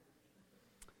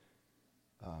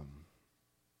Um,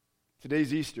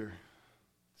 Today's Easter.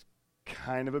 It's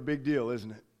kind of a big deal, isn't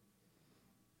it?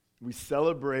 We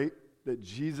celebrate that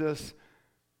Jesus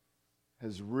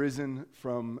has risen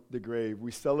from the grave.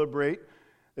 We celebrate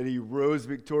that he rose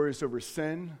victorious over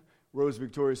sin, rose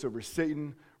victorious over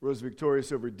Satan, rose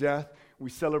victorious over death. We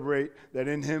celebrate that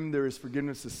in him there is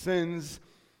forgiveness of sins.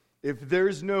 If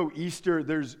there's no Easter,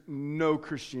 there's no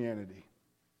Christianity.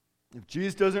 If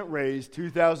Jesus doesn't raise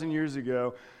 2,000 years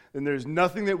ago, then there's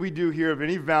nothing that we do here of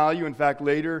any value. In fact,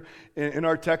 later in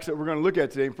our text that we're going to look at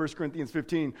today, in 1 Corinthians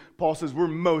 15, Paul says we're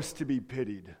most to be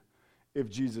pitied if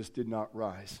Jesus did not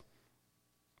rise.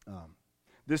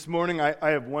 This morning, I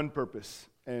have one purpose,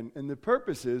 and the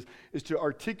purpose is to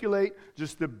articulate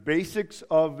just the basics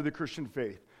of the Christian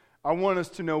faith. I want us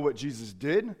to know what Jesus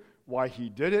did, why he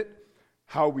did it,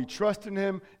 how we trust in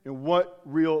him, and what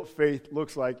real faith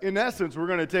looks like. In essence, we're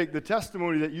going to take the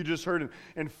testimony that you just heard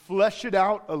and flesh it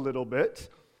out a little bit.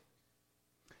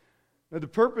 Now, the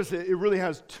purpose, it really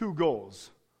has two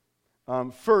goals.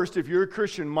 First, if you're a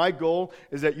Christian, my goal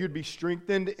is that you'd be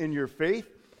strengthened in your faith.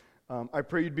 I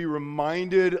pray you'd be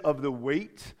reminded of the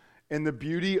weight and the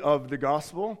beauty of the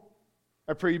gospel.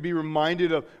 I pray you'd be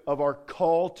reminded of our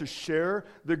call to share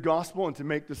the gospel and to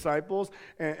make disciples.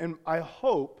 And I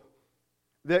hope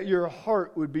that your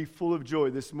heart would be full of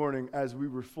joy this morning as we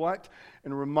reflect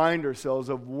and remind ourselves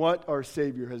of what our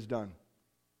Savior has done.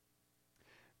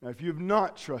 Now, if you have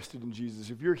not trusted in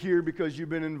Jesus, if you're here because you've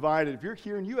been invited, if you're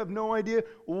here and you have no idea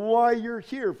why you're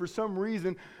here, for some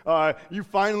reason you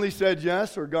finally said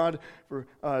yes, or God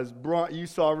has brought you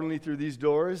sovereignly through these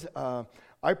doors,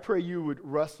 I pray you would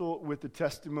wrestle with the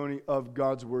testimony of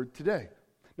God's Word today.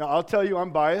 Now, I'll tell you,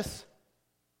 I'm biased.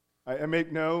 I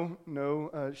make no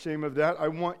shame of that. I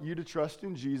want you to trust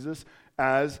in Jesus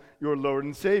as your Lord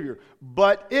and Savior.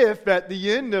 But if at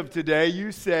the end of today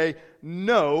you say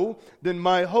no, then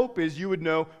my hope is you would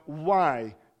know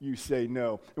why you say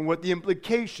no and what the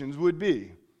implications would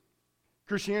be.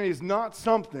 Christianity is not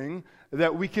something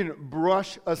that we can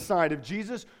brush aside. If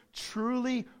Jesus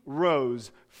truly rose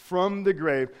from the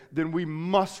grave, then we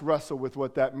must wrestle with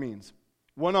what that means.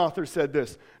 One author said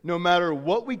this: no matter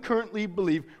what we currently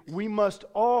believe, we must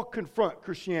all confront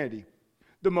Christianity,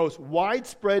 the most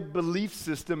widespread belief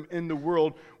system in the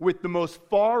world with the most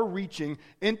far-reaching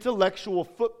intellectual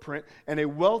footprint and a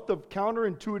wealth of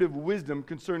counterintuitive wisdom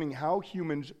concerning how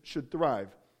humans should thrive.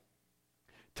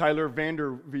 Tyler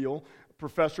Vanderveel,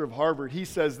 professor of Harvard, he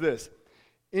says this: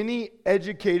 any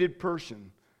educated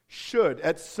person should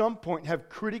at some point have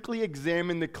critically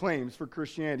examined the claims for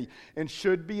Christianity and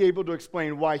should be able to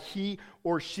explain why he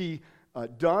or she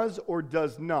does or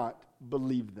does not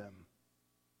believe them.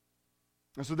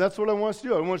 And so that's what I want us to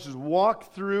do. I want us to just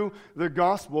walk through the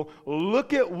gospel,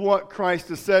 look at what Christ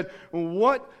has said, and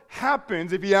what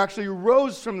happens if he actually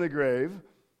rose from the grave.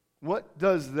 What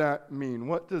does that mean?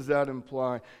 What does that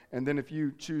imply? And then if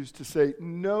you choose to say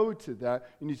no to that,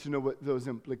 you need to know what those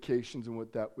implications and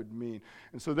what that would mean.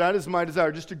 And so that is my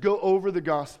desire, just to go over the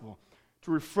gospel,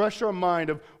 to refresh our mind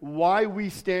of why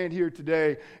we stand here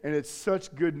today. And it's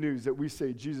such good news that we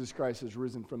say Jesus Christ has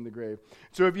risen from the grave.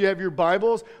 So if you have your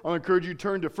Bibles, I'll encourage you to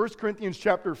turn to 1 Corinthians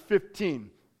chapter 15.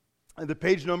 And the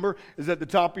page number is at the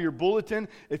top of your bulletin.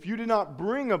 If you do not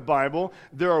bring a Bible,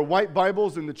 there are white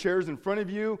Bibles in the chairs in front of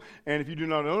you. And if you do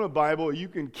not own a Bible, you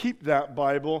can keep that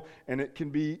Bible and it can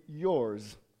be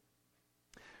yours.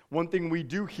 One thing we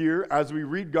do here as we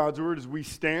read God's Word is we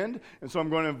stand. And so I'm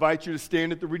going to invite you to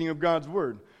stand at the reading of God's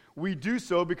Word. We do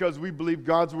so because we believe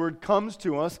God's Word comes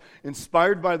to us,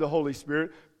 inspired by the Holy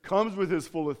Spirit, comes with His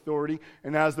full authority,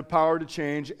 and has the power to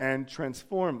change and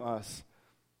transform us.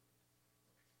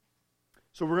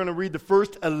 So we're going to read the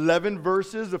first 11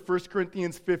 verses of 1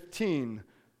 Corinthians 15.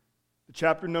 The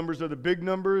chapter numbers are the big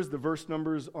numbers. The verse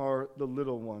numbers are the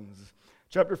little ones.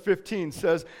 Chapter 15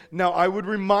 says, "Now I would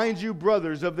remind you,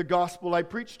 brothers, of the gospel I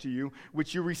preached to you,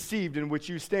 which you received, in which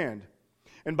you stand,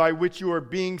 and by which you are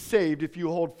being saved, if you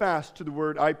hold fast to the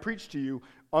word I preached to you,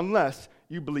 unless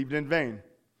you believed in vain.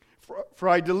 For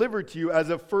I delivered to you as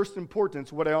of first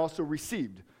importance what I also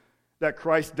received, that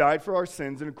Christ died for our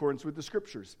sins in accordance with the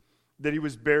Scriptures, that he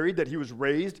was buried, that he was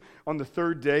raised on the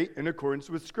third day in accordance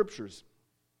with Scriptures,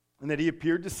 and that he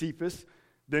appeared to Cephas,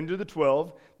 then to the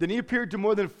 12, then he appeared to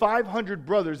more than 500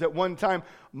 brothers at one time,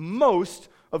 most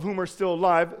of whom are still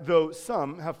alive, though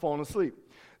some have fallen asleep.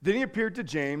 Then he appeared to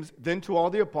James, then to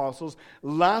all the apostles.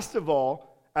 Last of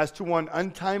all, as to one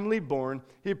untimely born,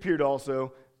 he appeared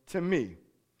also to me.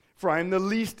 For I am the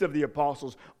least of the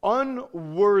apostles,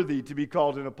 unworthy to be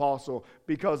called an apostle,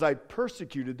 because I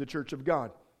persecuted the church of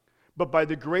God. But by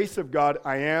the grace of God,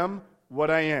 I am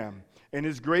what I am. and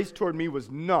his grace toward me was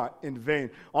not in vain.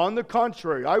 On the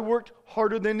contrary, I worked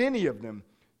harder than any of them,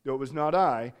 though it was not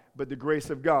I, but the grace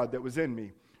of God that was in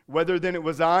me. Whether then it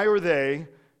was I or they,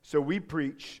 so we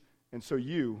preach, and so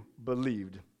you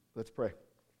believed. Let's pray.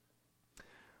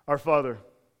 Our Father,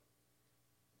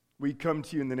 we come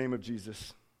to you in the name of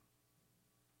Jesus.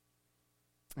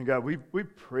 And God, we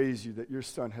praise you that your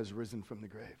Son has risen from the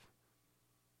grave.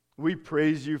 We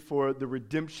praise you for the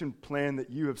redemption plan that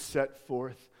you have set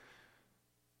forth,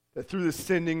 that through the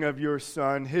sending of your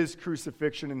Son, his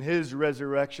crucifixion and his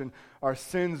resurrection, our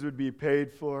sins would be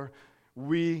paid for.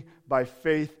 We, by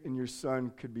faith in your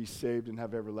Son, could be saved and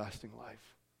have everlasting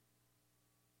life.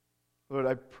 Lord,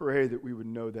 I pray that we would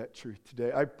know that truth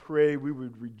today. I pray we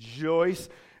would rejoice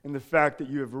in the fact that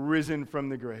you have risen from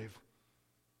the grave.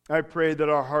 I pray that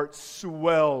our hearts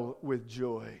swell with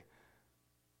joy.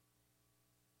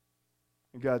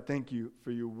 And God, thank you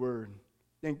for your word.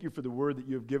 Thank you for the word that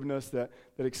you have given us that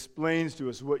explains to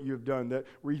us what you have done, that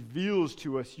reveals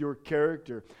to us your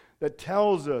character, that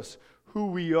tells us who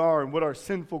we are and what our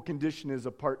sinful condition is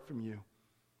apart from you.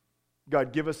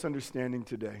 God, give us understanding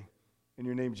today. In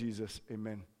your name, Jesus,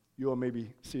 amen. You all may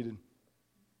be seated.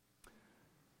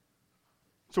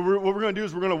 So what we're going to do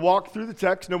is we're going to walk through the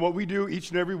text. Now, what we do each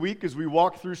and every week is we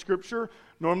walk through Scripture.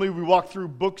 Normally, we walk through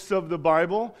books of the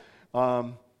Bible.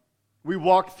 We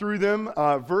walk through them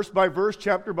verse by verse,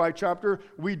 chapter by chapter.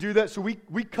 We do that, so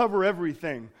we cover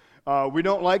everything. We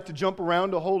don't like to jump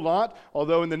around a whole lot,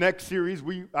 although in the next series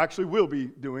we actually will be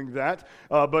doing that.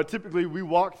 But typically we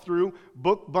walk through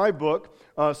book by book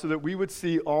so that we would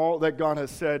see all that God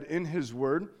has said in His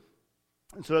Word.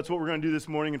 And so that's what we're going to do this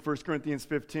morning in 1 Corinthians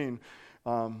 15.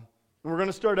 And we're going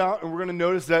to start out and we're going to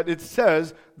notice that it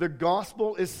says the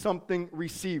gospel is something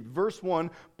received. Verse 1,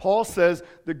 Paul says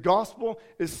the gospel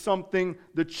is something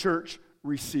the church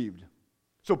received.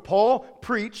 So Paul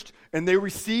preached and they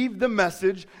received the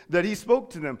message that he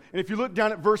spoke to them. And if you look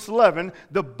down at verse 11,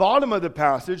 the bottom of the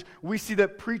passage, we see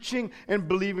that preaching and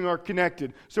believing are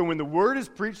connected. So when the word is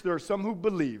preached, there are some who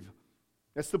believe.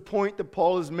 That's the point that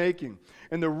Paul is making.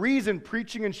 And the reason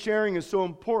preaching and sharing is so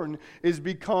important is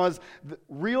because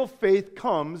real faith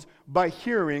comes by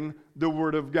hearing the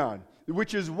Word of God.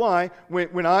 Which is why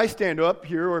when I stand up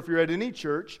here, or if you're at any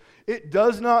church, it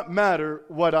does not matter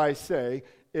what I say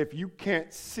if you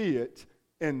can't see it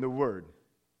in the Word.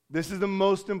 This is the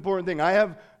most important thing. I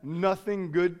have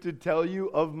nothing good to tell you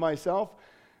of myself.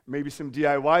 Maybe some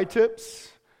DIY tips,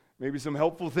 maybe some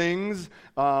helpful things,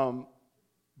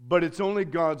 but it's only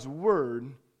God's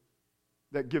Word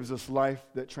that gives us life,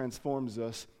 that transforms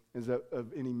us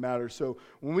of any matter. So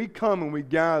when we come and we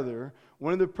gather,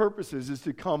 one of the purposes is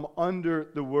to come under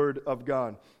the Word of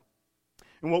God.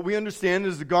 And what we understand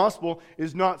is the gospel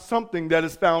is not something that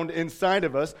is found inside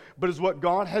of us, but is what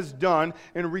God has done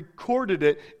and recorded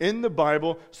it in the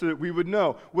Bible so that we would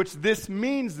know. Which this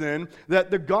means then that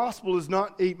the gospel is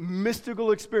not a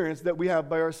mystical experience that we have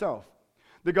by ourselves.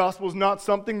 The gospel is not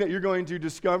something that you're going to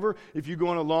discover if you go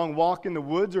on a long walk in the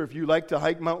woods or if you like to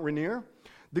hike Mount Rainier.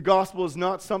 The gospel is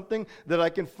not something that I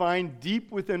can find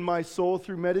deep within my soul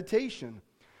through meditation.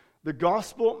 The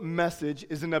gospel message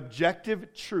is an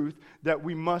objective truth that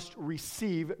we must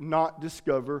receive, not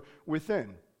discover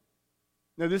within.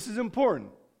 Now, this is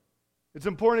important. It's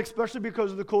important especially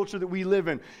because of the culture that we live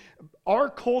in. Our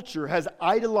culture has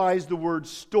idolized the word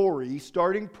story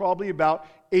starting probably about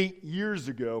 8 years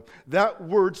ago. That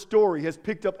word story has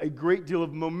picked up a great deal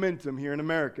of momentum here in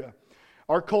America.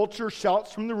 Our culture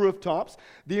shouts from the rooftops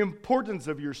the importance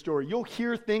of your story. You'll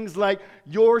hear things like,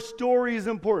 your story is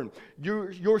important.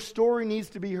 Your story needs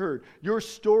to be heard. Your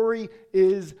story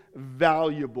is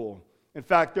valuable. In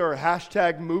fact, there are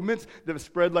hashtag movements that have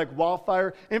spread like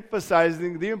wildfire,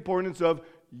 emphasizing the importance of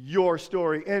your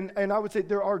story. And I would say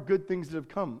there are good things that have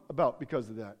come about because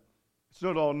of that. It's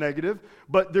not all negative,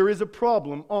 but there is a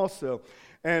problem also.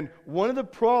 And one of the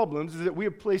problems is that we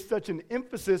have placed such an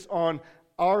emphasis on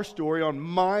our story, on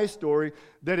my story,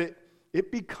 that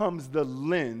it becomes the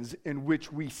lens in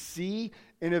which we see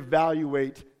and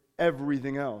evaluate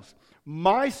everything else.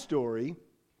 My story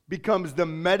becomes the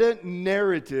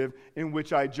meta-narrative in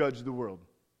which I judge the world.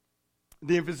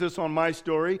 The emphasis on my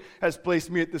story has placed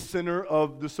me at the center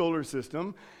of the solar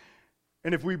system.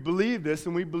 And if we believe this,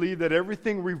 then we believe that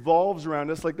everything revolves around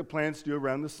us like the planets do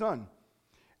around the sun.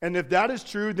 And if that is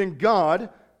true, then God,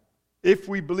 if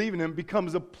we believe in Him,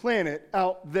 becomes a planet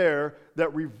out there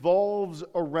that revolves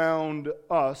around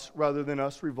us rather than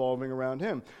us revolving around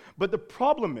Him. But the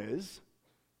problem is,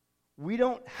 we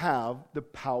don't have the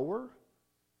power,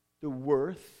 the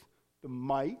worth, the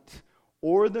might,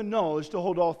 or the knowledge to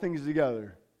hold all things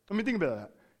together. I mean, think about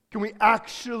that.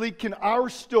 Can our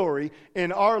story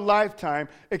in our lifetime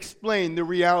explain the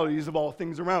realities of all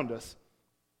things around us?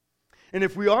 And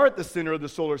if we are at the center of the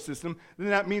solar system, then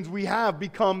that means we have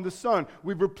become the sun.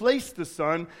 We've replaced the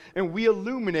sun, and we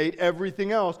illuminate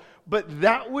everything else. But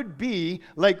that would be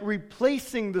like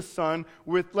replacing the sun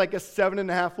with like a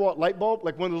 7.5 watt light bulb,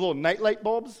 like one of those little night light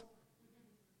bulbs.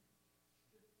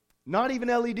 Not even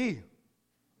LED.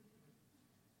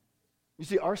 You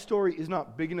see, our story is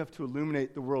not big enough to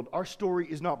illuminate the world. Our story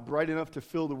is not bright enough to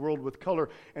fill the world with color.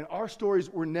 And our stories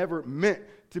were never meant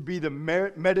to be the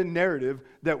meta-narrative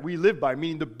that we live by,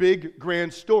 meaning the big,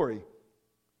 grand story.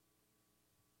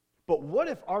 But what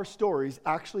if our stories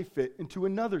actually fit into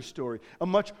another story, a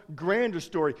much grander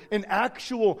story, an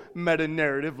actual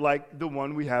meta-narrative like the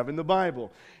one we have in the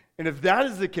Bible? And if that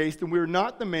is the case, then we're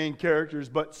not the main characters,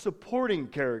 but supporting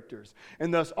characters.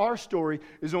 And thus, our story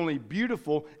is only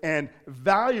beautiful and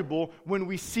valuable when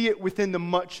we see it within the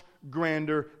much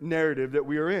grander narrative that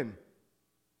we are in.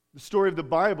 The story of the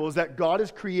Bible is that God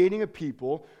is creating a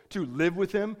people to live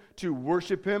with Him, to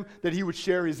worship Him, that He would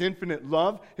share His infinite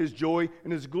love, His joy,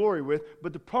 and His glory with.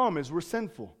 But the problem is we're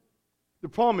sinful. The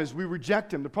problem is we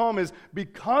reject Him. The problem is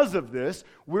because of this,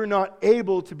 we're not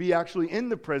able to be actually in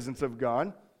the presence of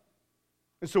God.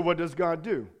 And so what does God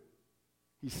do?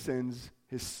 He sends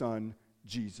His Son,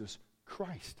 Jesus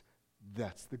Christ.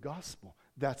 That's the gospel.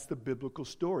 That's the biblical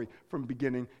story from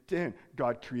beginning to end.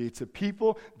 God creates a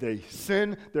people. They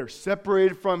sin. They're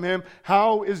separated from Him.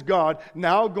 How is God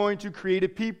now going to create a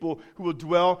people who will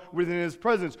dwell within His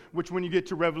presence? Which when you get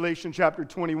to Revelation chapter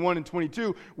 21 and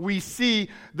 22, we see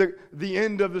the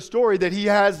end of the story that He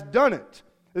has done it.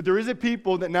 That there is a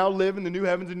people that now live in the new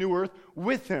heavens and new earth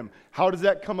with Him. How does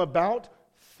that come about?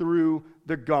 Through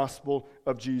the gospel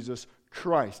of Jesus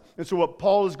Christ. And so what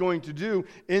Paul is going to do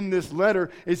in this letter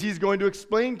is he's going to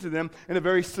explain to them in a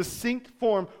very succinct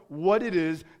form what it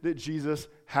is that Jesus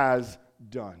has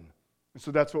done. And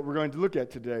so that's what we're going to look at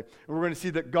today. And we're going to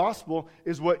see that gospel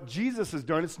is what Jesus has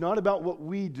done. It's not about what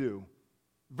we do.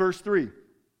 Verse 3,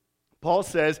 Paul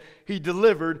says he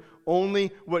delivered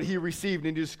only what he received.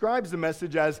 And he describes the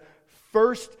message as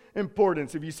first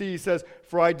importance. If you see, he says,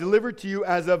 "For I delivered to you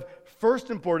as of first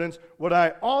importance what I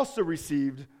also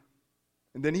received."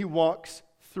 And then he walks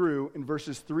through in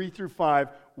verses 3 through 5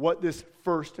 what this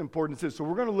first importance is. So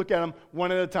we're going to look at them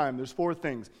one at a time. There's 4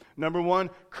 things. Number 1,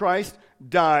 Christ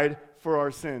died for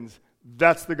our sins.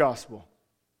 That's the gospel.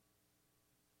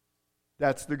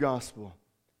 That's the gospel.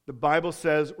 The Bible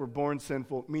says we're born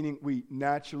sinful, meaning we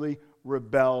naturally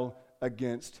rebel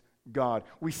against God.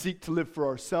 We seek to live for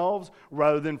ourselves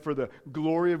rather than for the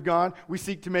glory of God. We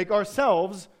seek to make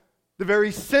ourselves the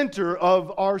very center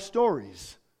of our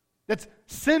stories. That's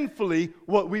sinfully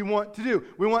what we want to do.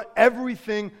 We want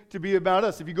everything to be about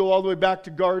us. If you go all the way back to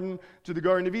the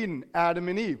Garden of Eden, Adam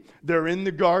and Eve, they're in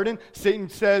the garden. Satan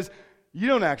says, you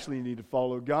don't actually need to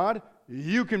follow God.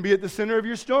 You can be at the center of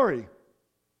your story.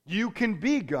 You can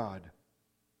be God.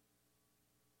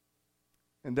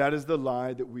 And that is the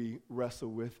lie that we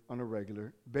wrestle with on a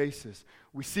regular basis.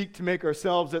 We seek to make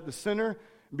ourselves at the center,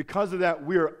 and because of that,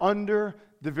 we are under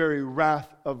the very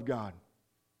wrath of God.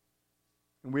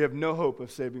 And we have no hope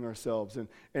of saving ourselves. And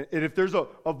if there's a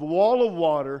wall of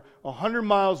water 100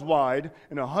 miles wide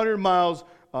and 100 miles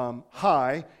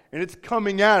high, and it's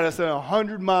coming at us at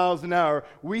 100 miles an hour,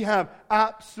 we have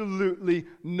absolutely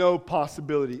no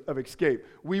possibility of escape.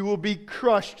 We will be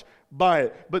crushed by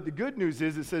it. But the good news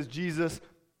is it says Jesus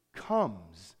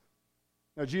comes.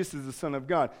 Now, Jesus is the Son of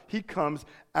God. He comes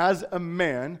as a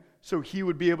man so He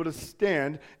would be able to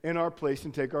stand in our place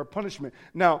and take our punishment.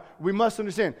 Now, we must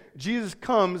understand, Jesus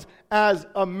comes as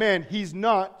a man. He's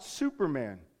not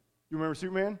Superman. You remember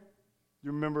Superman?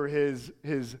 You remember his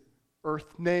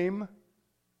earth name?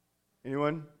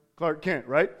 Anyone? Clark Kent,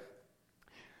 right?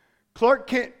 Clark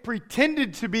Kent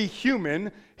pretended to be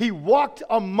human. He walked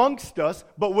amongst us,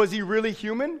 but was he really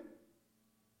human?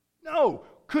 No.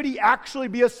 Could he actually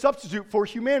be a substitute for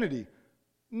humanity?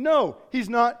 No, he's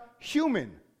not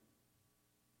human.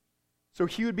 So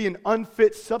he would be an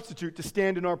unfit substitute to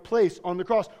stand in our place on the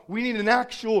cross. We need an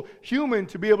actual human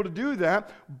to be able to do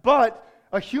that, but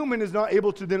a human is not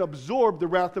able to then absorb the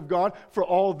wrath of God for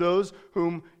all those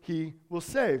whom He will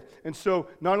save. And so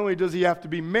not only does He have to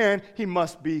be man, He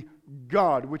must be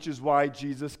God, which is why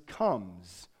Jesus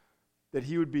comes. That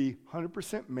He would be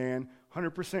 100% man,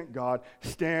 100% God,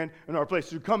 stand in our place.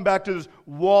 So come back to this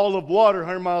wall of water,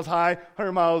 100 miles high,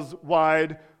 100 miles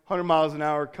wide, 100 miles an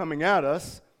hour coming at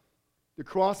us. The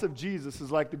cross of Jesus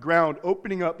is like the ground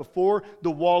opening up before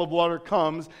the wall of water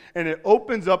comes, and it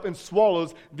opens up and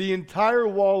swallows the entire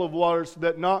wall of water so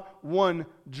that not one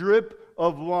drip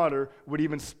of water would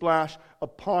even splash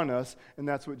upon us, and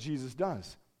that's what Jesus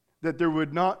does. That there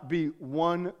would not be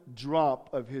one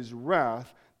drop of his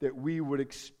wrath that we would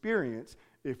experience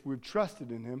if we've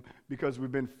trusted in him because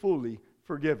we've been fully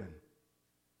forgiven.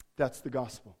 That's the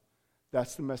gospel.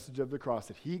 That's the message of the cross,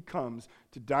 that he comes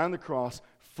to die on the cross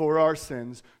for our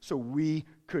sins so we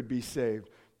could be saved.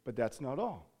 But that's not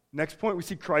all. Next point, we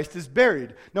see Christ is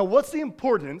buried. Now, what's the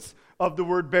importance of the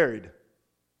word buried?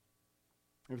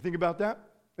 Ever think about that?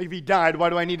 If he died, why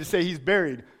do I need to say he's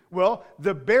buried? Well,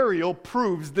 the burial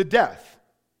proves the death.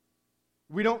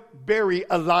 We don't bury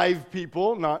alive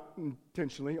people, not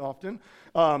intentionally often.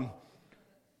 I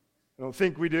don't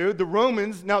think we do. The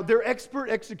Romans, now they're expert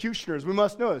executioners. We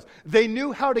must know this. They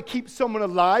knew how to keep someone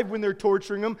alive when they're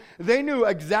torturing them. They knew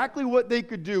exactly what they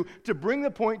could do to bring the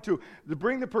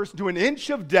person to an inch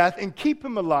of death and keep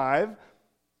him alive.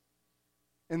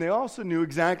 And they also knew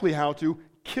exactly how to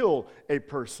kill a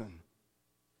person.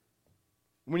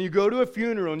 When you go to a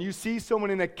funeral and you see someone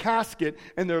in a casket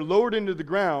and they're lowered into the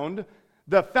ground,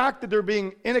 the fact that they're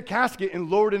being in a casket and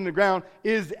lowered in the ground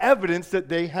is evidence that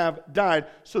they have died.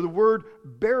 So the word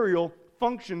burial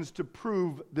functions to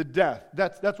prove the death.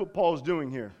 That's what Paul's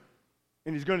doing here.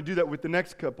 And he's going to do that with the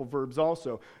next couple verbs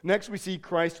also. Next we see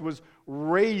Christ was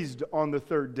raised on the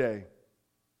third day.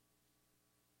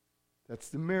 That's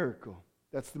the miracle.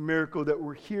 That's the miracle that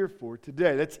we're here for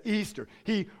today. That's Easter.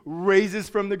 He raises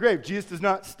from the grave. Jesus does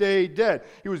not stay dead.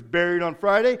 He was buried on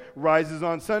Friday, rises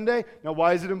on Sunday. Now,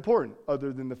 why is it important?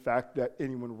 Other than the fact that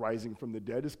anyone rising from the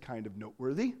dead is kind of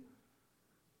noteworthy.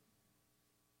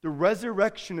 The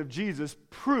resurrection of Jesus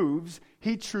proves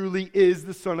he truly is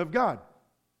the Son of God.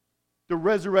 The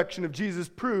resurrection of Jesus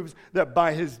proves that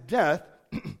by his death,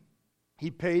 he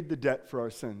paid the debt for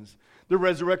our sins. The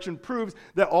resurrection proves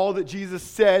that all that Jesus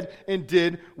said and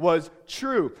did was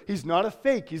true. He's not a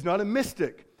fake. He's not a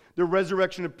mystic. The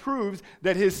resurrection proves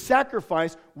that his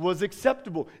sacrifice was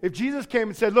acceptable. If Jesus came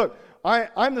and said, look,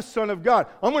 I'm the Son of God.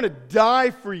 I'm going to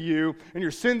die for you and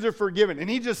your sins are forgiven. And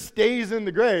he just stays in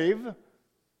the grave.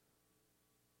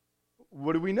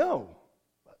 What do we know?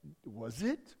 Was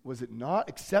it not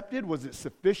accepted? Was it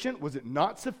sufficient? Was it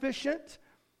not sufficient?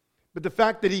 But the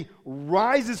fact that he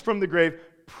rises from the grave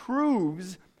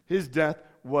proves his death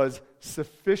was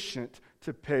sufficient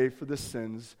to pay for the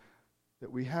sins that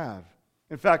we have.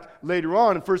 In fact, later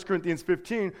on in 1 Corinthians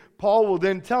 15, Paul will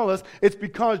then tell us it's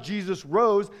because Jesus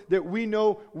rose that we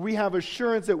know we have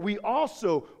assurance that we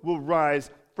also will rise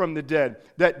from the dead.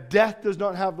 That death does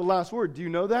not have the last word. Do you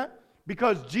know that?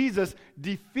 Because Jesus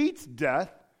defeats death,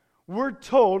 we're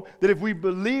told that if we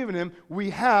believe in him, we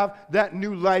have that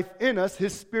new life in us.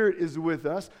 His Spirit is with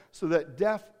us, so that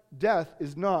death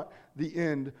is not the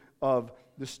end of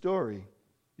the story.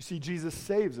 You see, Jesus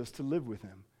saves us to live with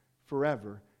him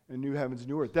forever in new heavens and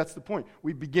new earth. That's the point.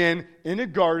 We begin in a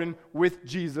garden with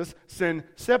Jesus. Sin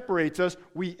separates us.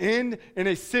 We end in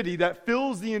a city that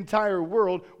fills the entire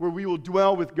world where we will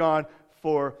dwell with God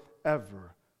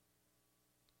forever.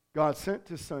 God sent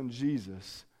his Son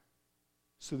Jesus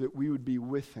so that we would be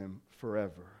with him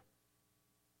forever.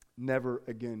 Never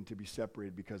again to be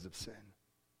separated because of sin.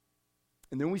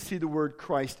 And then we see the word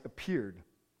Christ appeared.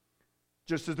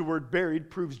 Just as the word buried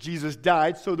proves Jesus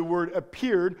died, so the word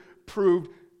appeared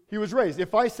proved he was raised.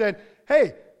 If I said,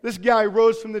 hey, this guy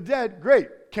rose from the dead, great.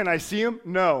 Can I see him?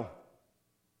 No.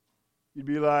 You'd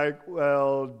be like,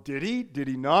 well, did he? Did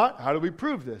he not? How do we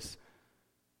prove this?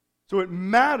 So it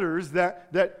matters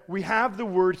that we have the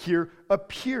word here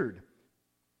appeared.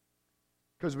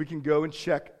 Because we can go and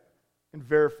check and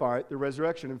verify the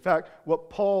resurrection. In fact, what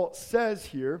Paul says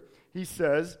here, he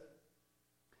says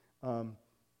in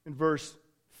verse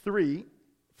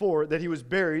 4, that he was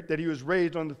buried, that he was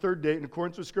raised on the third day in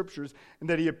accordance with Scriptures, and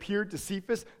that he appeared to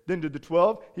Cephas, then to the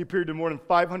 12. He appeared to more than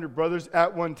 500 brothers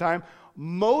at one time,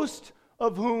 most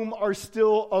of whom are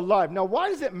still alive. Now, why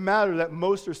does it matter that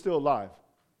most are still alive?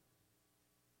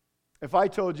 If I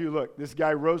told you, look, this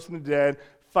guy rose from the dead,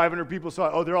 500 people saw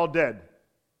it, oh, they're all dead.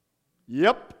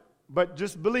 Yep, but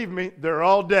just believe me, they're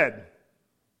all dead.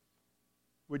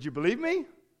 Would you believe me?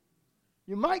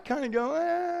 You might kind of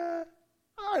go,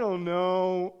 I don't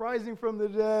know. Rising from the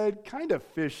dead, kind of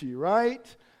fishy, right?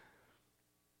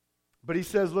 But he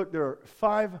says, look, there are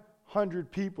 500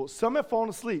 people. Some have fallen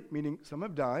asleep, meaning some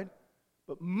have died,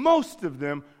 but most of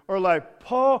them are alive.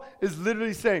 Paul is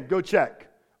literally saying, go check.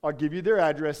 I'll give you their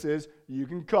addresses. You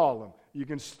can call them. You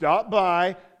can stop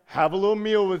by, have a little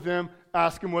meal with them,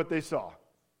 ask them what they saw.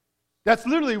 That's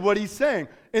literally what he's saying.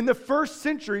 In the first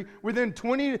century, within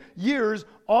 20 years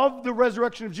of the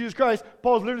resurrection of Jesus Christ,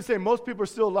 Paul's literally saying most people are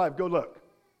still alive. Go look.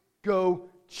 Go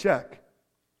check.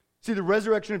 See, the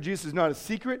resurrection of Jesus is not a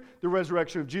secret. The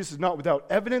resurrection of Jesus is not without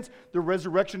evidence. The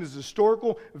resurrection is a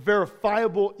historical,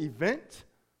 verifiable event.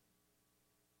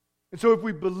 And so if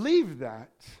we believe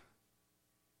that,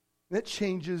 that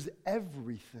changes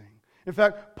everything. In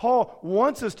fact, Paul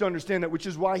wants us to understand that, which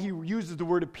is why he uses the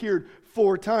word appeared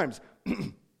 4 times.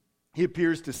 He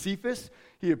appears to Cephas,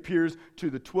 he appears to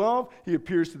the 12, he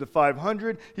appears to the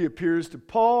 500, he appears to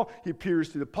Paul, he appears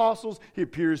to the apostles, he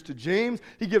appears to James.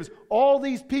 He gives all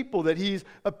these people that he's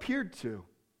appeared to.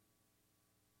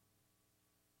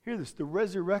 Hear this, the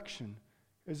resurrection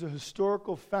is a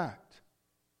historical fact.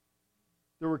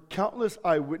 There were countless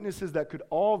eyewitnesses that could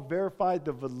all verify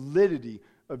the validity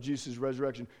of Jesus'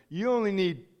 resurrection. You only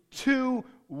need 2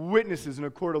 witnesses in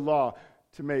a court of law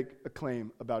to make a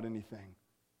claim about anything.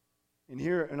 And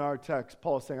here in our text,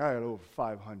 Paul is saying, I got over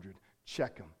 500.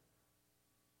 Check them.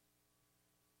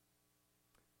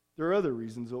 There are other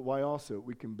reasons why also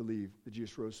we can believe that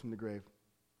Jesus rose from the grave.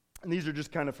 And these are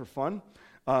just kind of for fun.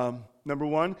 Number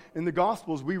 1, in the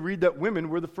Gospels, we read that women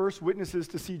were the first witnesses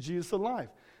to see Jesus alive.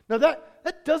 Now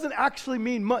that doesn't actually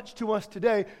mean much to us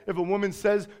today. If a woman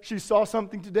says she saw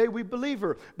something today, we believe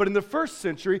her. But in the first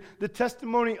century, the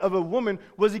testimony of a woman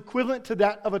was equivalent to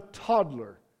that of a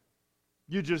toddler.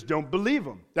 You just don't believe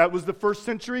them. That was the first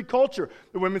century culture.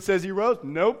 The woman says he rose.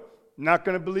 Nope, not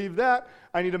going to believe that.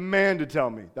 I need a man to tell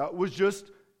me. That was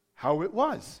just how it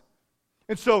was.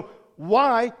 And so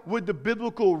why would the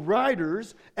biblical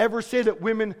writers ever say that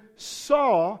women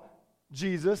saw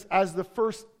Jesus as the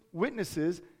first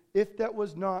witnesses if that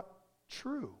was not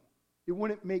true? It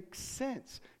wouldn't make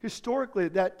sense. Historically,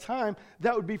 at that time,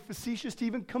 that would be facetious to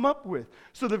even come up with.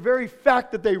 So the very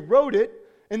fact that they wrote it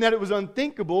and that it was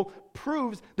unthinkable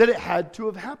proves that it had to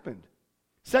have happened.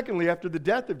 Secondly, after the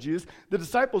death of Jesus, the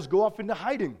disciples go off into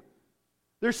hiding.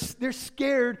 They're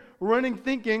scared, running,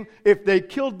 thinking if they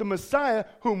killed the Messiah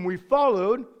whom we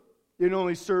followed, it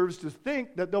only serves to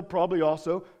think that they'll probably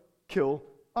also kill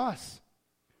us.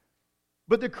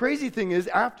 But the crazy thing is,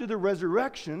 after the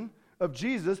resurrection of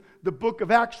Jesus, the book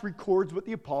of Acts records what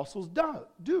the apostles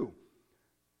do.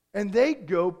 And they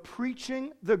go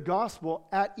preaching the gospel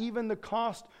at even the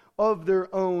cost of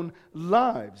their own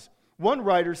lives. One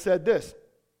writer said this,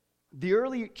 the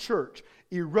early church,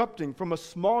 erupting from a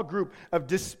small group of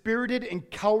dispirited and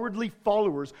cowardly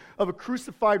followers of a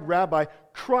crucified rabbi,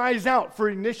 cries out for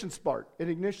an ignition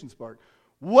spark.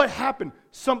 What happened?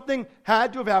 Something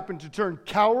had to have happened to turn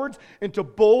cowards into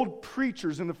bold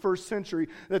preachers in the first century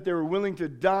that they were willing to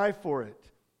die for it.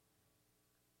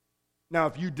 Now,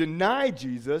 if you deny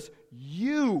Jesus,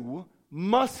 you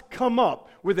must come up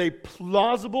with a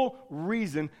plausible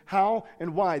reason how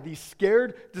and why these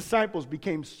scared disciples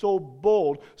became so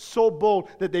bold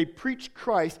that they preached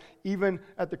Christ even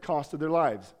at the cost of their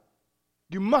lives.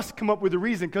 You must come up with a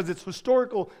reason because it's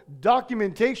historical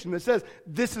documentation that says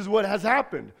this is what has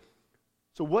happened.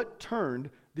 So what turned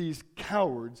these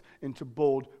cowards into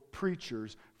bold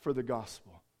preachers for the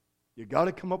gospel? You got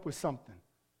to come up with something.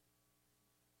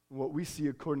 What we see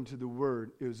according to the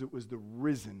word is it was the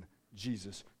risen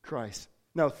Jesus Christ.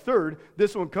 Now, third,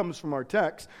 this one comes from our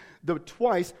text.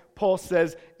 Twice, Paul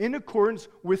says, in accordance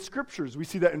with Scriptures. We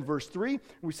see that in verse 3, and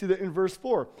we see that in verse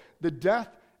 4. The death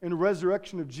and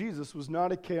resurrection of Jesus was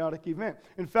not a chaotic event.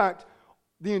 In fact,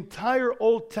 the entire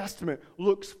Old Testament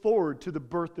looks forward to the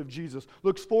birth of Jesus,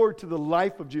 looks forward to the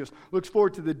life of Jesus, looks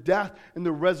forward to the death and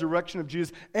the resurrection of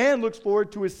Jesus, and looks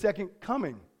forward to his second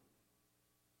coming.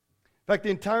 In fact,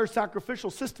 the entire sacrificial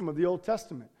system of the Old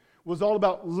Testament was all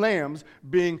about lambs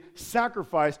being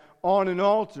sacrificed on an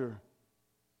altar.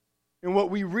 And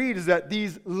what we read is that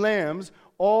these lambs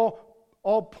all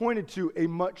pointed to a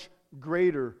much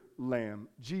greater lamb,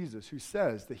 Jesus, who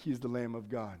says that he's the Lamb of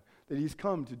God, that he's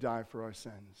come to die for our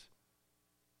sins.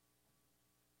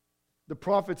 The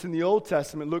prophets in the Old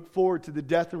Testament look forward to the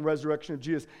death and resurrection of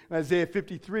Jesus. In Isaiah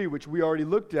 53, which we already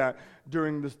looked at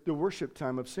during the worship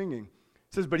time of singing,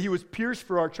 it says, but he was pierced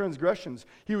for our transgressions.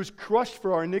 He was crushed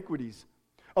for our iniquities.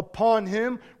 Upon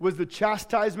him was the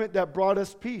chastisement that brought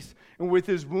us peace. And with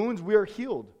his wounds we are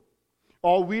healed.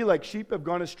 All we like sheep have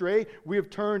gone astray. We have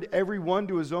turned every one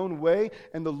to his own way.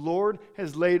 And the Lord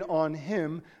has laid on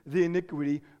him the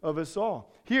iniquity of us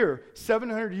all. Here,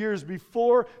 700 years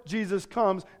before Jesus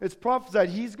comes, it's prophesied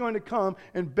he's going to come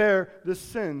and bear the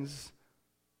sins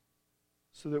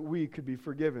so that we could be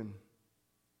forgiven.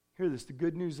 Hear this, the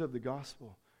good news of the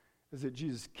gospel is that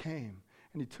Jesus came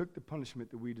and he took the punishment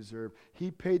that we deserve.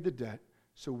 He paid the debt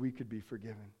so we could be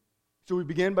forgiven. So we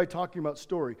began by talking about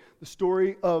story. The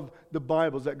story of the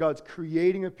Bible is that God's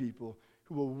creating a people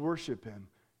who will worship him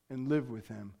and live with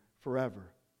him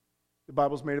forever. The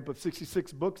Bible's made up of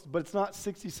 66 books, but it's not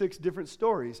 66 different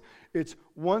stories. It's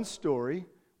one story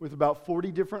with about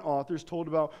 40 different authors told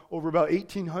over about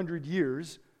 1,800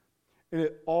 years, and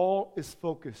it all is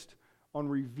focused on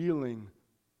revealing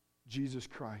Jesus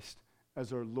Christ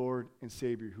as our Lord and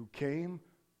Savior, who came,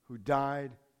 who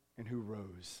died, and who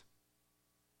rose.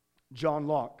 John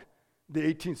Locke, the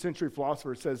 18th century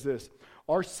philosopher, says this: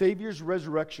 "Our Savior's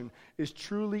resurrection is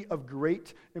truly of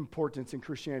great importance in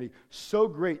Christianity, so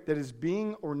great that his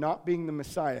being or not being the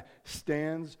Messiah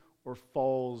stands or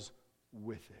falls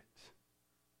with it."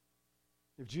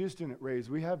 If Jesus didn't raise,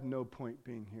 we have no point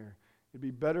being here. It'd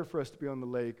be better for us to be on the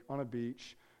lake, on a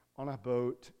beach, on a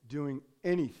boat, doing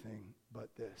anything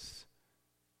but this.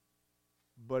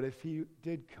 But if he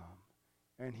did come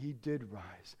and he did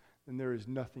rise, then there is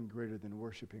nothing greater than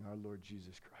worshiping our Lord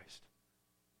Jesus Christ.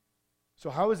 So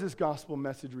how is this gospel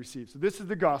message received? So this is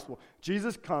the gospel.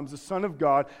 Jesus comes, the Son of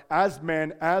God, as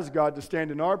man, as God, to stand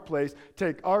in our place,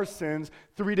 take our sins,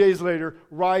 3 days later,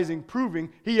 rising,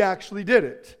 proving he actually did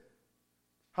it.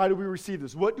 How do we receive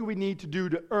this? What do we need to do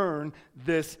to earn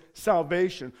this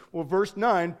salvation? Well, verse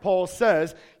 9, Paul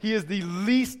says, he is the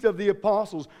least of the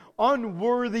apostles,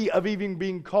 unworthy of even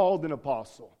being called an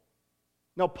apostle.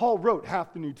 Now, Paul wrote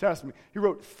half the New Testament. He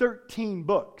wrote 13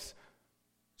 books.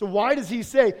 So why does he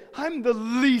say, I'm the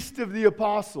least of the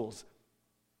apostles?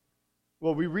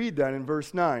 Well, we read that in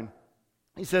verse 9.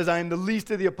 He says, I am the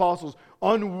least of the apostles,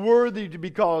 unworthy to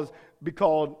be called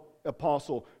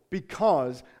apostle,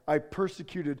 because I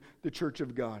persecuted the church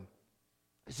of God.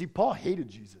 See, Paul hated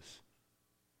Jesus.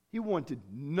 He wanted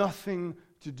nothing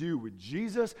to do with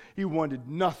Jesus. He wanted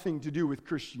nothing to do with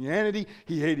Christianity.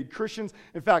 He hated Christians.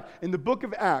 In fact, in the book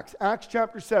of Acts, Acts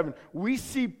chapter 7, we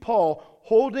see Paul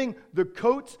holding the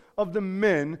coats of the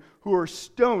men who are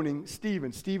stoning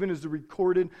Stephen. Stephen is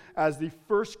recorded as the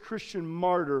first Christian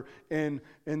martyr in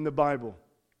the Bible.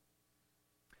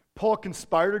 Paul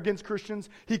conspired against Christians.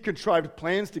 He contrived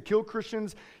plans to kill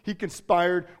Christians. He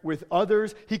conspired with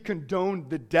others. He condoned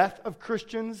the death of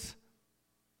Christians.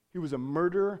 He was a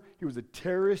murderer. He was a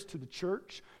terrorist to the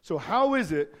church. So how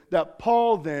is it that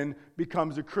Paul then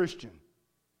becomes a Christian?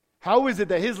 How is it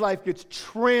that his life gets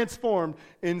transformed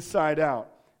inside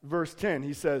out? Verse 10,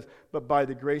 he says, but by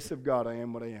the grace of God, I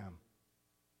am what I am.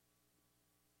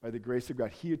 By the grace of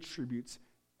God, he attributes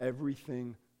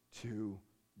everything to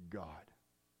God.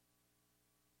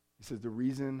 He says, the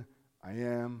reason I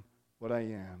am what I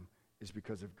am is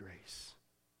because of grace.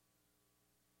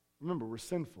 Remember, we're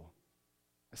sinful.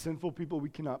 As sinful people, we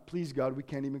cannot please God. We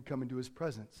can't even come into his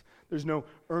presence. There's no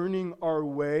earning our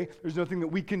way. There's nothing that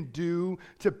we can do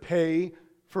to pay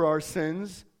for our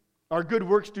sins. Our good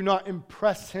works do not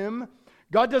impress him.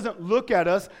 God doesn't look at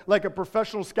us like a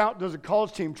professional scout does a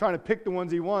college team trying to pick the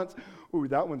ones he wants. Ooh,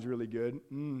 that one's really good.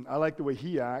 I like the way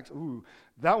he acts. Ooh,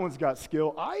 that one's got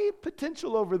skill.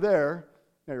 Potential over there.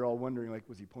 Now you're all wondering, like,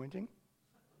 was he pointing?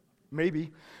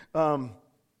 Maybe. But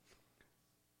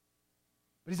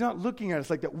he's not looking at us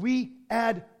like that. We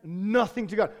add nothing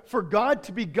to God. For God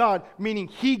to be God, meaning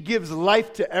he gives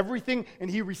life to everything and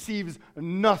he receives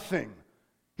nothing.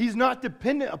 He's not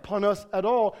dependent upon us at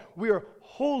all. We are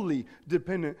wholly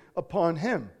dependent upon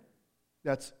him.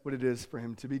 That's what it is for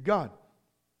him to be God.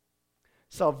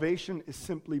 Salvation is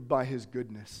simply by his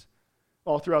goodness.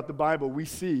 All throughout the Bible, we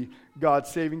see God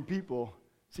saving people.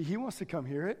 See, he wants to come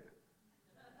hear it.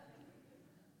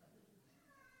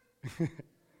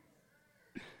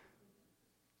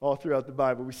 All throughout the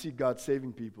Bible, we see God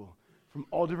saving people from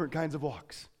all different kinds of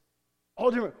walks.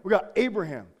 All different. We got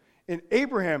Abraham. And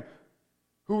Abraham,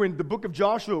 who in the book of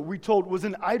Joshua we told was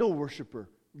an idol worshiper,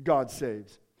 God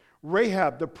saves.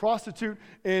 Rahab, the prostitute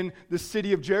in the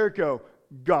city of Jericho,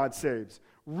 God saves.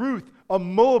 Ruth, a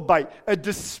Moabite, a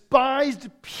despised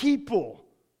people,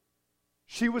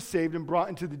 she was saved and brought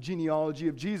into the genealogy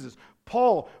of Jesus.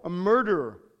 Paul, a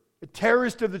murderer, a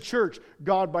terrorist of the church,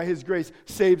 God, by his grace,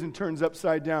 saves and turns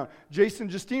upside down. Jason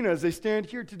and Justina, as they stand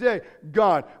here today,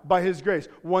 God, by his grace.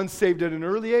 One saved at an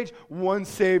early age, one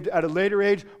saved at a later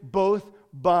age, both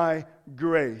by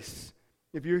grace.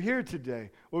 If you're here today,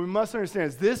 what we must understand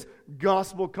is this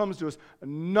gospel comes to us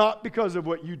not because of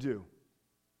what you do.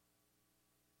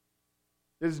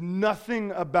 There's nothing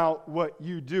about what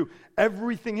you do.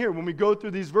 Everything here, when we go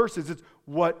through these verses, it's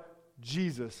what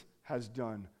Jesus has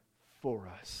done for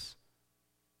us.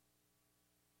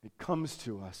 It comes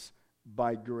to us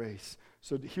by grace.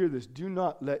 So to hear this, do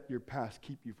not let your past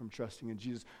keep you from trusting in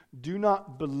Jesus. Do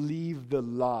not believe the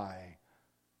lie,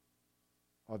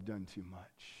 I've done too much.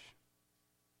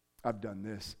 I've done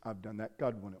this, I've done that.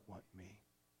 God wouldn't want me.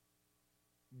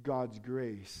 God's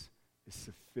grace is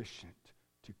sufficient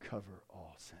to cover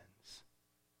all sins.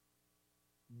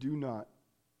 do not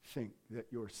think that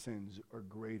your sins are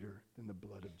greater than the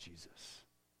blood of Jesus.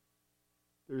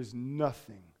 There is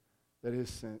nothing that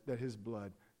his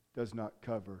blood does not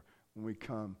cover when we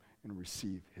come and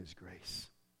receive his grace.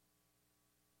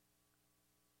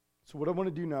 So what I want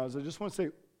to do now is I just want to say,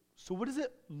 so what does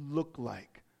it look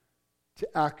like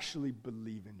to actually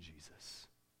believe in Jesus?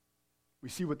 We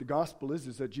see what the gospel is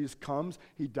that Jesus comes,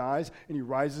 he dies, and he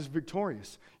rises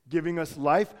victorious, giving us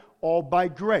life all by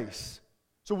grace.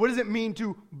 So what does it mean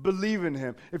to believe in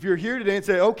him? If you're here today and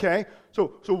say, okay,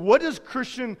 so what does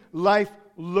Christian life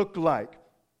look like?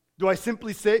 Do I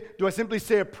simply say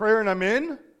a prayer and I'm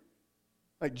in?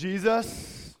 Like,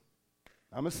 Jesus,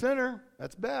 I'm a sinner.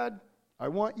 That's bad. I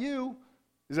want you.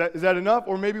 Is that enough?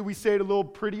 Or maybe we say it a little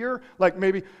prettier, like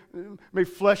maybe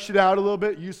flesh it out a little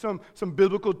bit, use some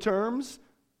biblical terms.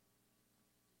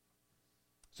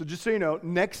 So just so you know,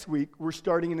 next week we're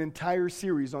starting an entire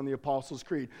series on the Apostles'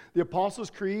 Creed. The Apostles'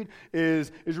 Creed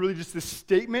is really just a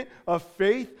statement of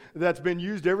faith that's been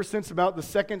used ever since about the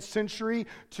 2nd century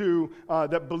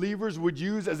that believers would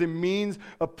use as a means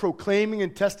of proclaiming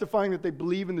and testifying that they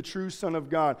believe in the true Son of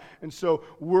God. And so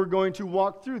we're going to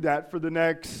walk through that for the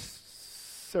next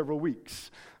several weeks,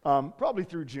 probably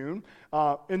through June.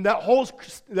 And that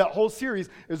whole series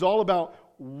is all about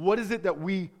what is it that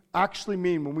we actually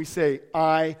mean when we say,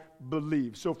 I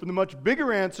believe. So for the much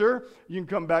bigger answer, you can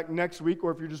come back next week,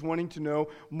 or if you're just wanting to know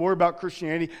more about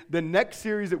Christianity, the next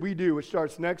series that we do, which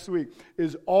starts next week,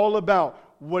 is all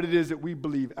about what it is that we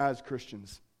believe as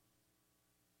Christians.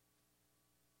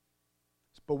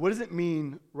 But what does it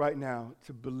mean right now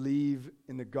to believe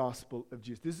in the gospel of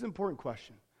Jesus? This is an important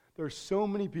question. There are so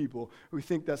many people who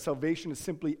think that salvation is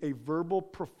simply a verbal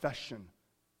profession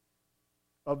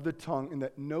of the tongue and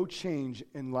that no change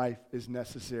in life is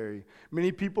necessary.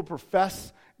 Many people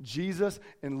profess Jesus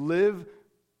and live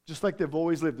just like they've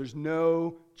always lived. There's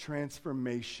no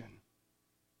transformation.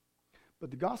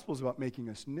 But the gospel is about making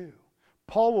us new.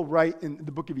 Paul will write in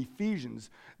the book of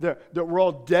Ephesians that we're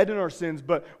all dead in our sins,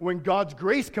 but when God's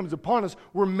grace comes upon us,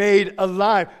 we're made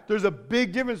alive. There's a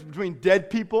big difference between dead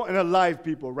people and alive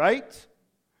people, right?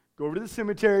 Go over to the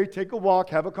cemetery, take a walk,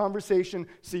 have a conversation,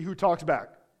 see who talks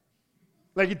back.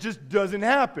 Like, it just doesn't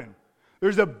happen.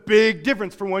 There's a big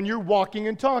difference from when you're walking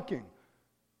and talking.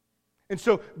 And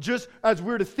so just as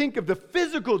we're to think of the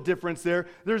physical difference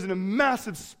there's a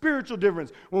massive spiritual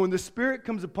difference. When the Spirit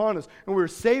comes upon us and we're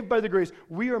saved by the grace,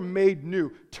 we are made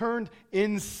new, turned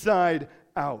inside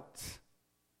out.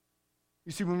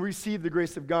 You see, when we receive the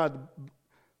grace of God, the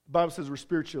Bible says we're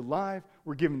spiritually alive,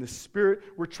 we're given the Spirit,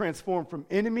 we're transformed from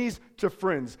enemies to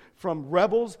friends, from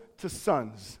rebels to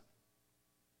sons.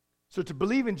 So to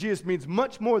believe in Jesus means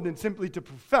much more than simply to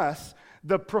profess.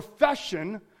 The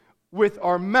profession with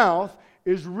our mouth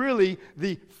is really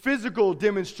the physical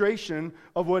demonstration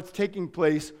of what's taking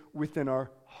place within our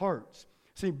hearts.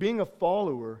 See, being a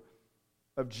follower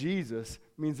of Jesus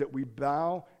means that we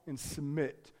bow and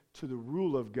submit to the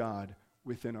rule of God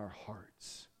within our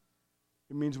hearts.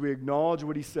 It means we acknowledge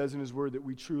what he says in his word, that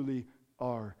we truly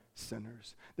are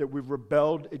sinners, that we've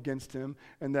rebelled against him,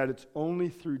 and that it's only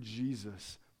through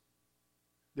Jesus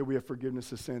that we have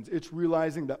forgiveness of sins. It's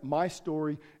realizing that my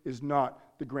story is not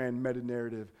the grand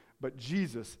meta-narrative, but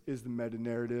Jesus is the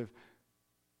meta-narrative,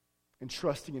 and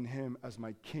trusting in him as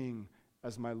my King,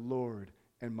 as my Lord,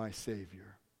 and my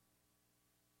Savior.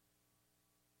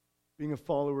 Being a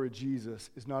follower of Jesus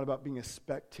is not about being a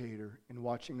spectator and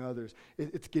watching others.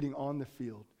 It's getting on the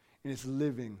field, and it's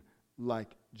living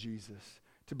like Jesus.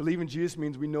 To believe in Jesus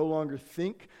means we no longer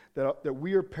think that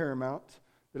we are paramount,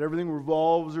 that everything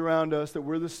revolves around us, that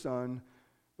we're the Son,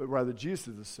 but rather Jesus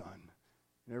is the Son,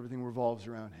 and everything revolves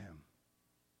around him.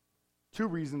 2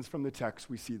 reasons from the text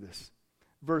we see this.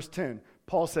 Verse 10,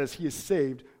 Paul says he is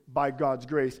saved by God's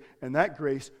grace, and that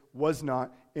grace was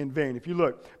not in vain. If you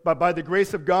look, but by the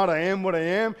grace of God I am what I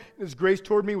am, and his grace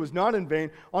toward me was not in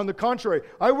vain. On the contrary,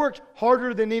 I worked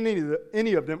harder than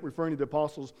any of them, referring to the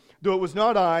apostles, though it was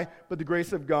not I, but the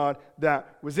grace of God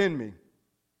that was in me.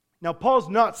 Now, Paul's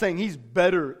not saying he's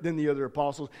better than the other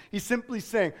apostles. He's simply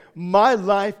saying, my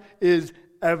life is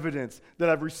evidence that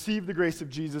I've received the grace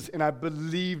of Jesus and I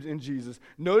believed in Jesus.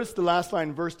 Notice the last line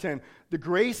in verse 10, the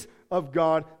grace of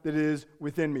God that is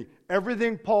within me.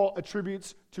 Everything Paul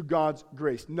attributes to God's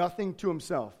grace, nothing to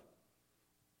himself.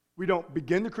 We don't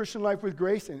begin the Christian life with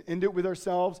grace and end it with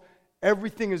ourselves.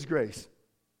 Everything is grace.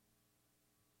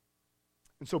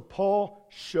 And so Paul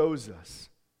shows us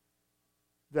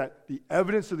that the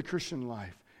evidence of the Christian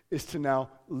life is to now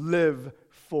live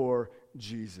for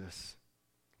Jesus.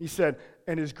 He said,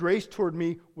 and his grace toward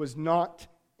me was not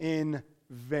in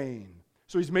vain.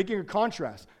 So he's making a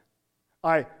contrast.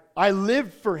 I I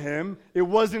lived for him, it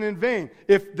wasn't in vain.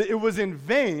 If it was in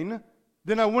vain,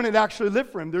 then I wouldn't actually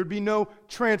live for him. There'd be no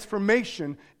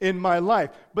transformation in my life.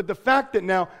 But the fact that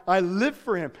now I live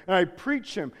for him, and I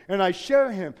preach him, and I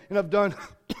share him, and I've done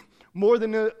more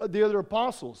than the other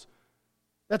apostles,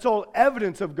 that's all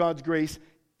evidence of God's grace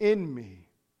in me.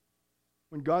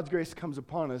 When God's grace comes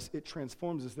upon us, it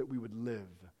transforms us that we would live,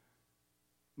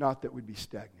 not that we'd be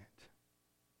stagnant.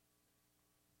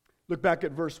 Look back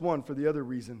at verse 1 for the other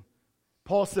reason.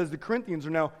 Paul says the Corinthians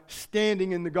are now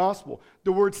standing in the gospel.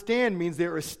 The word stand means they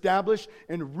are established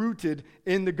and rooted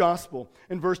in the gospel.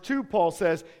 In verse 2, Paul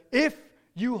says, if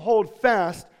you hold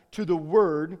fast to the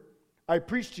word I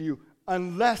preach to you,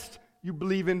 unless you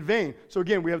believe in vain. So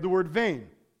again, we have the word vain.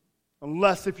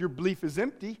 Unless if your belief is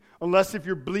empty, unless if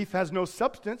your belief has no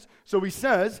substance. So he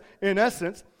says, in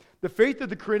essence, the faith of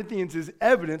the Corinthians is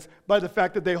evidenced by the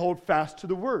fact that they hold fast to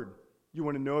the word. You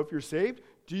want to know if you're saved?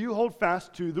 Do you hold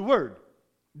fast to the word?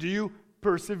 Do you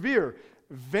persevere?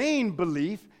 Vain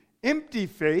belief, empty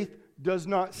faith, does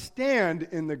not stand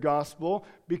in the gospel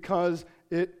because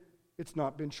it's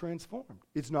not been transformed.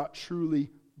 It's not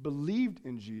truly believed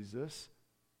in Jesus.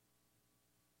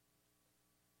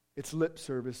 It's lip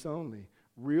service only.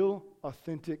 Real,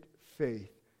 authentic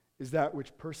faith is that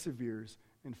which perseveres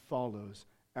and follows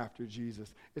after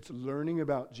Jesus. It's learning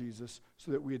about Jesus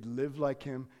so that we'd live like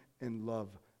him and love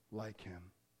like him.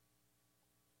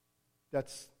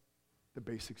 That's the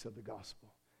basics of the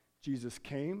gospel. Jesus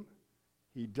came,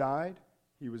 he died,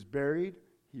 he was buried,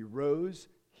 he rose,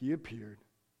 he appeared.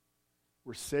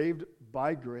 We're saved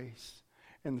by grace.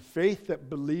 And the faith that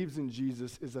believes in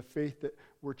Jesus is a faith that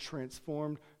we're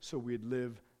transformed so we'd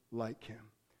live like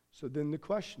him. So then the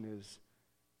question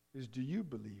is do you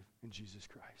believe in Jesus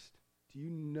Christ? Do you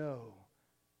know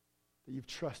that you've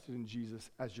trusted in Jesus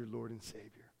as your Lord and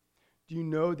Savior? Do you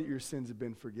know that your sins have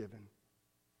been forgiven?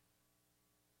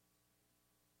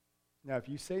 Now, if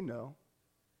you say no,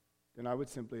 then I would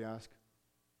simply ask,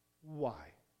 why?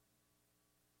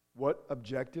 What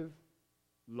objective,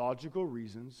 logical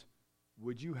reasons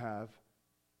would you have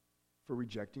for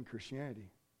rejecting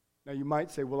Christianity? Now, you might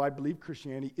say, well, I believe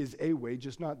Christianity is a way,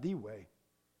 just not the way.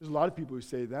 There's a lot of people who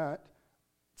say that.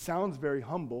 It sounds very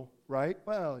humble, right?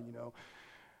 Well,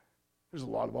 there's a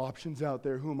lot of options out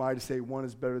there. Who am I to say one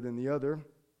is better than the other?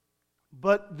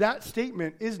 But that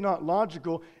statement is not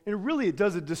logical, and really it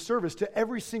does a disservice to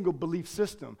every single belief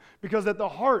system. Because at the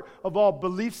heart of all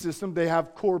belief systems, they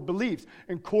have core beliefs.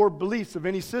 And core beliefs of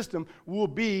any system will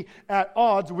be at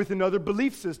odds with another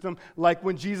belief system, like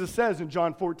when Jesus says in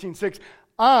John 14:6,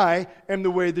 I am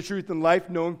the way, the truth, and life.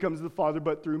 No one comes to the Father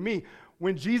but through me.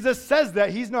 When Jesus says that,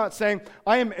 he's not saying,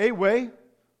 I am a way.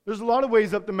 There's a lot of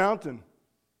ways up the mountain.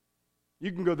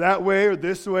 You can go that way or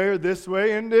this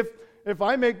way, and if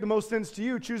I make the most sense to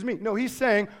you, choose me. No, he's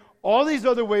saying all these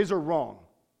other ways are wrong.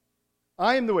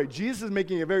 I am the way. Jesus is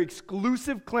making a very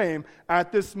exclusive claim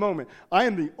at this moment. I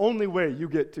am the only way you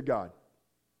get to God.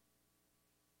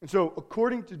 And so,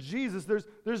 according to Jesus,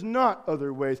 there's not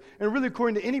other ways. And really,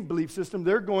 according to any belief system,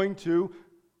 they're going to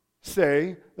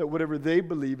say that whatever they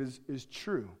believe is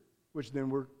true, which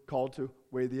then we're called to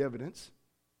weigh the evidence.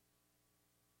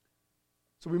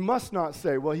 So we must not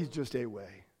say, well, he's just a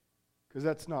way, because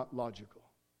that's not logical.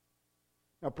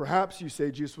 Now, perhaps you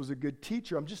say Jesus was a good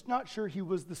teacher. I'm just not sure he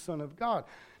was the Son of God.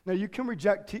 Now, you can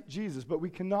reject Jesus, but we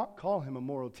cannot call him a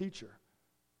moral teacher.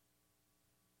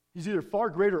 He's either far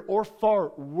greater or far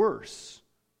worse.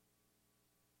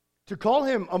 To call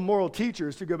him a moral teacher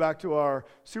is to go back to our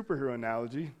superhero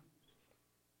analogy,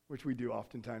 which we do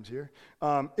oftentimes here.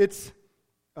 It's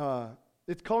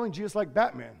calling Jesus like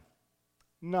Batman.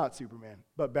 Not Superman,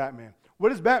 but Batman.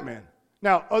 What is Batman?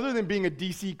 Now, other than being a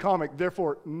DC comic,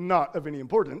 therefore not of any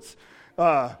importance,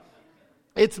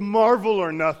 it's Marvel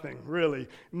or nothing, really.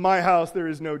 In my house, there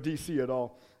is no DC at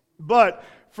all. But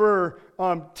for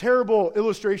terrible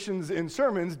illustrations in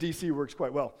sermons, DC works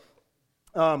quite well.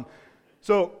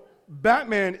 So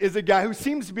Batman is a guy who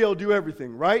seems to be able to do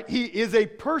everything, right? He is a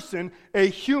person, a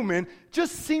human,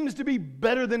 just seems to be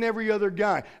better than every other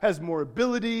guy, has more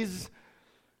abilities,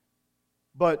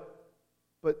 but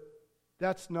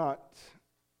that's not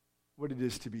what it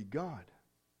is to be God.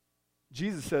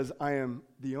 Jesus says, I am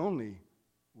the only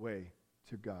way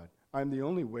to God. I'm the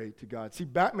only way to God. See,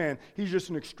 Batman, he's just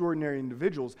an extraordinary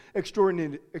individual.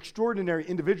 Extraordinary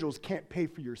individuals can't pay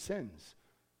for your sins.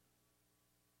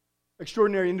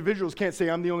 Extraordinary individuals can't say,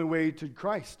 I'm the only way to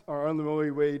Christ, or I'm the only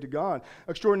way to God.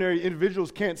 Extraordinary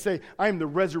individuals can't say, I am the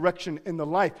resurrection and the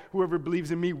life. Whoever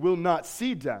believes in me will not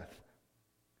see death.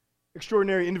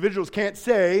 Extraordinary individuals can't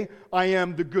say, I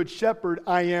am the good shepherd,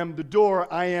 I am the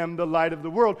door, I am the light of the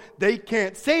world. They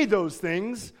can't say those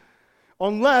things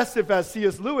unless, if as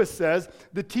C.S. Lewis says,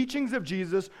 the teachings of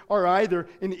Jesus are either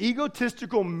an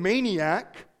egotistical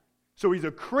maniac, so he's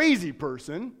a crazy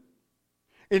person,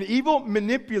 an evil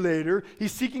manipulator,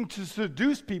 he's seeking to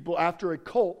seduce people after a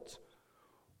cult,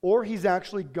 or he's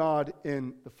actually God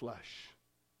in the flesh.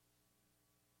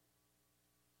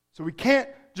 So we can't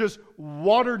just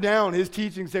water down his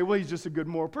teaching and say, well, he's just a good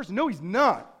moral person. No, he's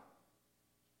not.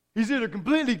 He's either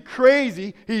completely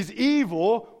crazy, he's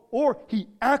evil, or he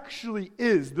actually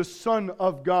is the Son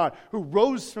of God who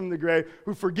rose from the grave,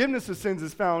 who forgiveness of sins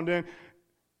is found in,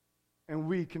 and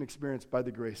we can experience by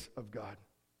the grace of God.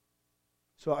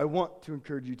 So I want to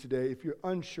encourage you today, if you're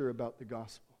unsure about the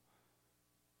gospel,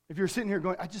 if you're sitting here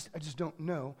going, I just don't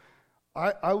know,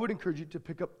 I would encourage you to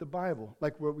pick up the Bible,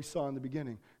 like what we saw in the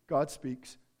beginning. God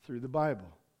speaks through the Bible.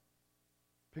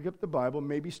 Pick up the Bible,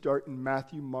 maybe start in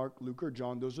Matthew, Mark, Luke, or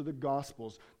John. Those are the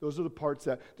Gospels. Those are the parts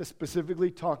that specifically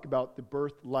talk about the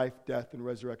birth, life, death, and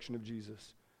resurrection of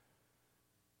Jesus.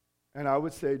 And I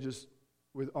would say, just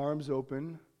with arms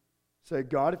open, say,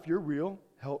 God, if you're real,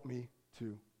 help me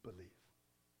to believe.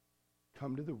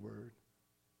 Come to the Word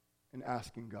and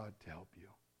asking God to help you.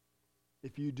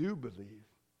 If you do believe,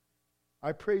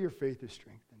 I pray your faith is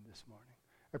strengthened this morning.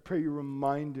 I pray you're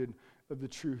reminded of the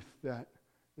truth that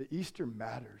Easter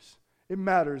matters. It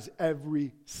matters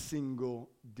every single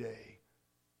day.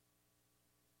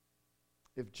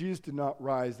 If Jesus did not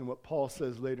rise, then what Paul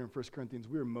says later in 1 Corinthians,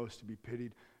 we are most to be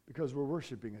pitied because we're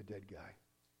worshiping a dead guy.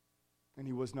 And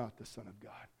he was not the Son of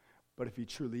God. But if he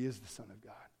truly is the Son of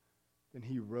God, then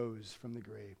he rose from the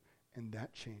grave, and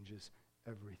that changes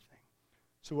everything.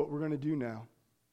 So what we're going to do now